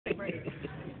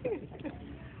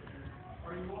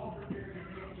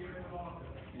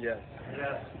Yes.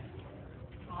 Yes.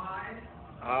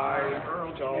 I,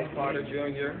 Charles Potter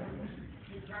Jr.,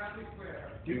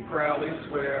 do proudly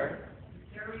swear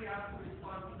to carry out the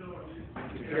responsibilities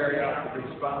to carry out the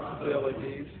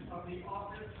responsibilities of the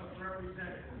office of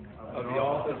representative of the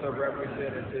office of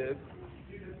representative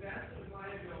to the best of my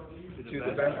ability, to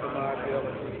the best of my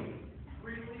ability,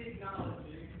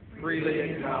 freely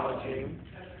acknowledging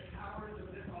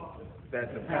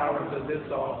that the powers of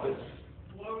this office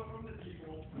flow from the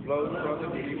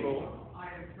people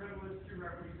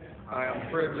I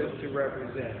am privileged to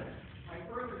represent.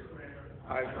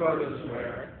 I further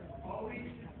swear always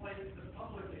to place the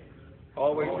public interest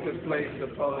always to place the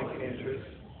public interest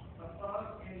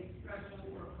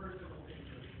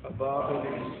above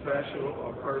any special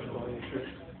or personal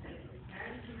interest,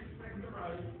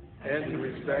 and to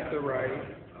respect the right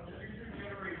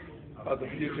of the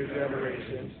future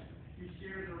generations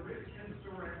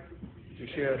to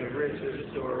share the rich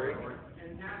historic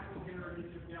and natural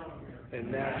heritage of Delaware.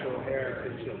 and natural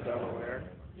heritage of Delaware.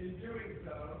 In doing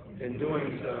so, In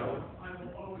doing so, I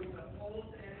will always uphold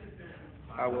and defend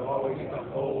I will always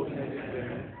uphold and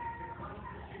defend the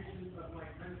constitutions of my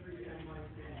country and my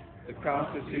state. the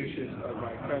constitutions of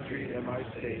my country and my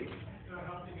state. So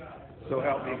help me God. So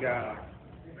help me God.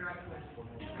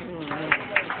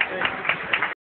 Congratulations.